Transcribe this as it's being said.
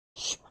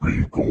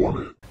Speak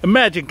on it.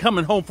 Imagine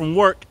coming home from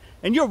work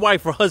and your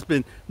wife or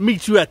husband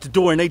meets you at the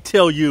door and they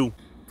tell you,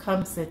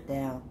 "Come sit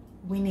down.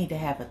 We need to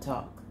have a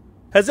talk."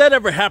 Has that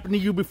ever happened to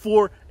you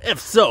before? If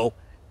so,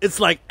 it's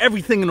like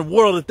everything in the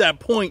world at that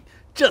point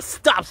just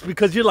stops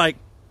because you're like,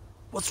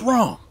 what's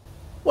wrong?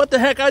 What the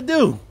heck I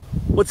do?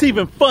 What's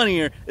even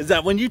funnier is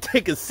that when you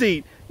take a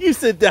seat, you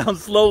sit down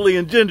slowly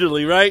and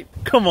gingerly, right?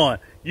 Come on,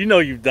 you know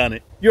you've done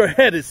it. Your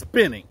head is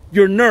spinning.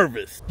 You're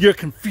nervous. You're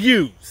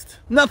confused.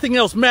 Nothing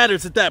else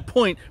matters at that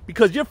point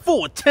because your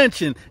full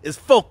attention is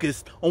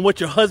focused on what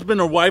your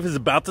husband or wife is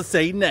about to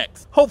say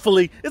next.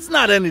 Hopefully, it's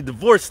not any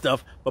divorce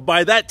stuff, but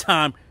by that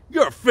time,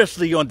 you're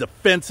officially on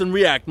defense and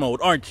react mode,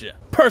 aren't you?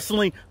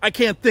 Personally, I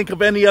can't think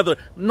of any other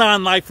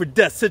non-life or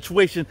death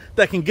situation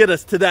that can get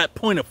us to that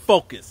point of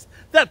focus.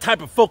 That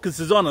type of focus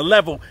is on a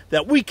level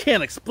that we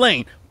can't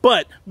explain,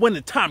 but when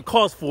the time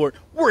calls for it,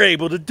 we're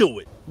able to do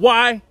it.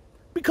 Why?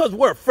 Because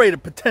we're afraid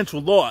of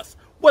potential loss.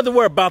 Whether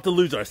we're about to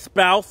lose our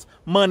spouse,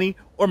 money,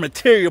 or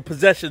material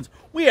possessions,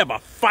 we have a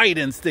fight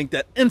instinct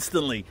that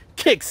instantly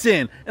kicks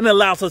in and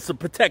allows us to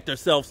protect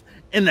ourselves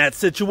in that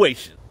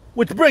situation.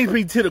 Which brings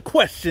me to the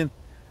question,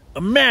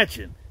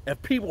 imagine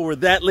if people were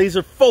that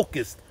laser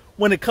focused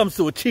when it comes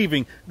to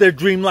achieving their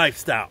dream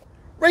lifestyle.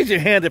 Raise your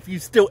hand if you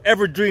still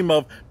ever dream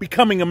of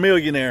becoming a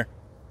millionaire.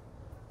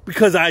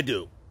 Because I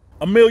do.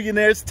 A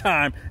millionaire's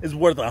time is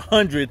worth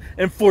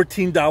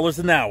 $114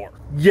 an hour.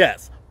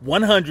 Yes,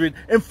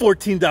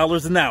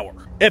 $114 an hour.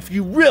 If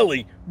you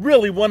really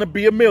want to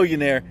be a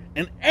millionaire,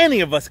 and any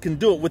of us can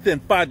do it within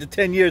 5 to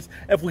 10 years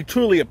if we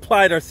truly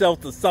applied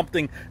ourselves to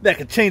something that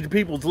could change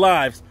people's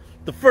lives,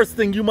 the first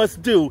thing you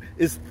must do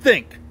is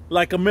think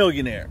like a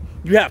millionaire.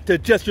 You have to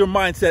adjust your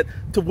mindset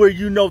to where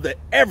you know that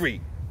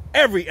every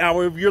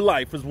hour of your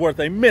life is worth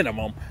a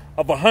minimum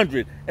of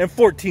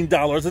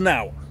 $114 an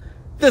hour.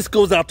 This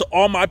goes out to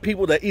all my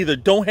people that either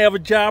don't have a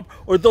job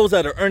or those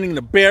that are earning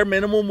the bare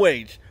minimum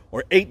wage,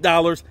 or $8,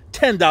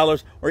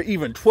 $10, or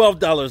even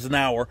 $12 an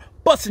hour,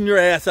 busting your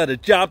ass at a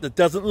job that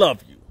doesn't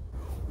love you.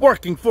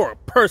 Working for a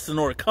person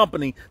or a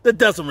company that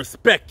doesn't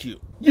respect you.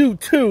 You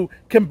too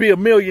can be a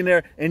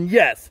millionaire, and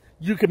yes,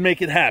 you can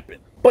make it happen.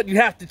 But you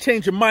have to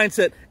change your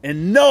mindset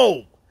and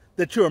know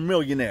that you're a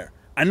millionaire.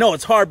 I know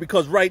it's hard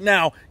because right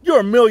now, you're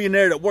a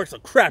millionaire that works a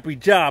crappy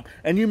job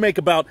and you make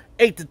about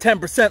 8 to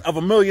 10% of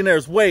a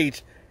millionaire's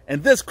wage.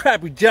 And this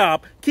crappy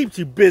job keeps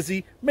you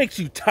busy, makes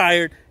you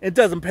tired, and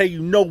doesn't pay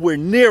you nowhere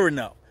near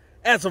enough.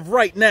 As of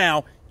right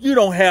now, you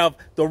don't have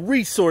the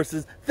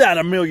resources that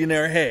a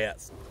millionaire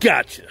has.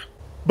 Gotcha.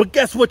 But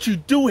guess what you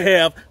do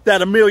have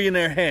that a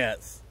millionaire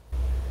has?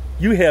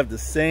 You have the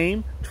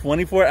same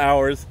 24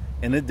 hours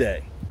in a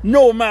day.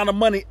 No amount of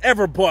money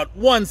ever bought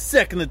 1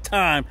 second of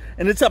time,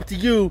 and it's up to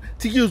you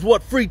to use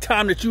what free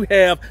time that you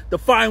have to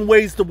find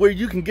ways to where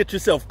you can get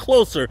yourself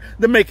closer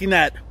to making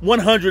that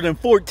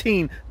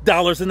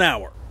 $114 an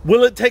hour.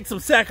 Will it take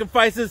some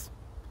sacrifices?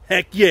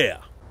 Heck yeah.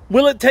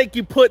 Will it take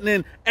you putting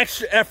in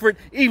extra effort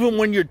even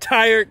when you're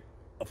tired?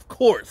 Of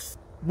course.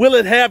 Will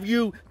it have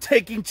you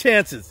taking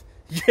chances?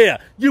 Yeah,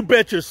 you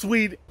bet you're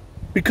sweet.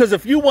 Because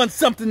if you want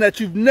something that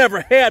you've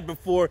never had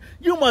before,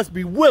 you must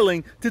be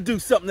willing to do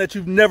something that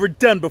you've never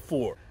done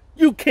before.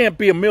 You can't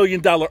be a $1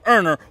 million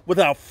earner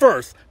without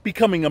first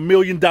becoming a $1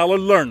 million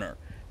learner.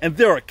 And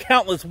there are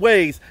countless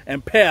ways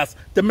and paths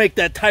to make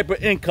that type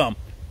of income.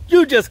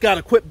 You just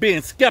gotta quit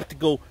being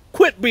skeptical,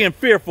 quit being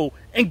fearful,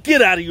 and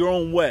get out of your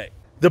own way.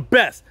 The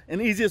best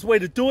and easiest way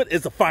to do it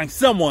is to find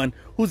someone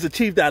who's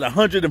achieved that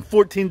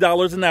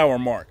 $114 an hour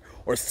mark,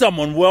 or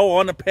someone well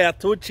on the path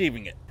to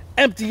achieving it.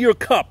 Empty your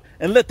cup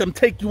and let them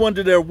take you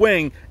under their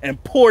wing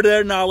and pour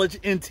their knowledge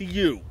into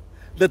you.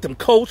 Let them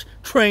coach,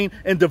 train,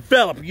 and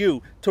develop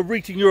you to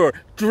reaching your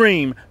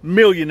dream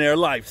millionaire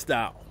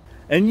lifestyle.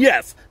 And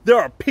yes, there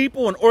are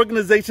people and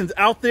organizations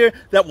out there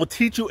that will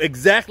teach you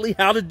exactly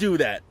how to do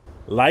that,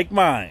 like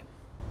mine.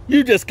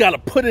 You just gotta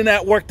put in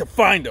that work to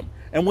find them.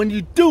 And when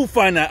you do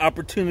find that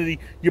opportunity,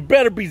 you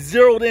better be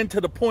zeroed in to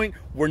the point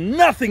where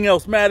nothing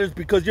else matters,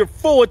 because your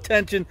full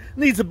attention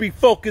needs to be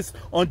focused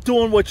on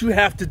doing what you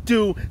have to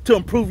do to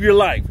improve your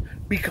life.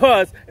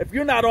 Because if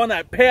you're not on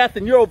that path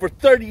and you're over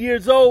 30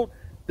 years old,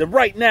 then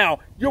right now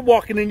you're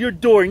walking in your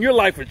door and your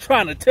life is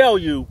trying to tell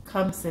you,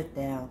 "Come sit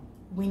down.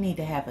 We need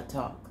to have a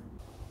talk."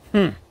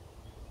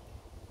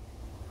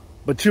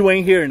 But you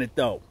ain't hearing it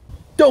though.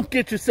 Don't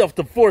get yourself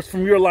divorced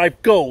from your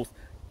life goals.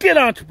 Get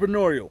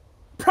entrepreneurial.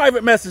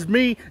 Private message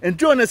me and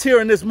join us here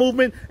in this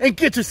movement and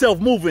get yourself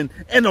moving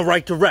in the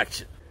right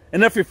direction.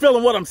 And if you're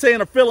feeling what I'm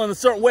saying or feeling a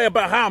certain way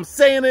about how I'm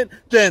saying it,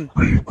 then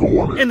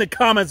in the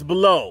comments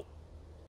below.